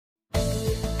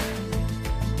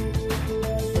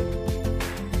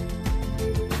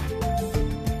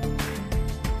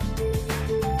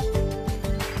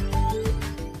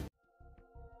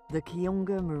The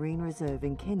Kiunga Marine Reserve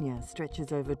in Kenya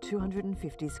stretches over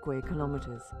 250 square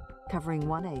kilometres, covering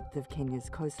 1/8 of Kenya's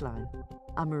coastline.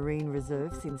 A marine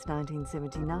reserve since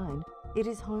 1979, it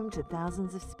is home to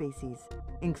thousands of species,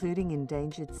 including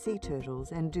endangered sea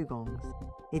turtles and dugongs.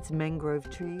 Its mangrove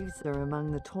trees are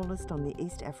among the tallest on the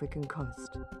East African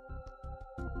coast.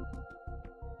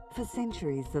 For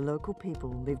centuries, the local people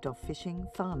lived off fishing,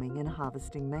 farming and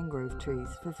harvesting mangrove trees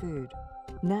for food.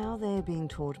 Now they are being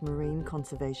taught marine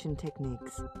conservation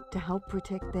techniques to help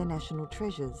protect their national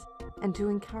treasures and to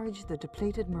encourage the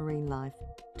depleted marine life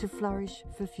to flourish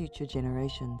for future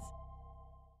generations.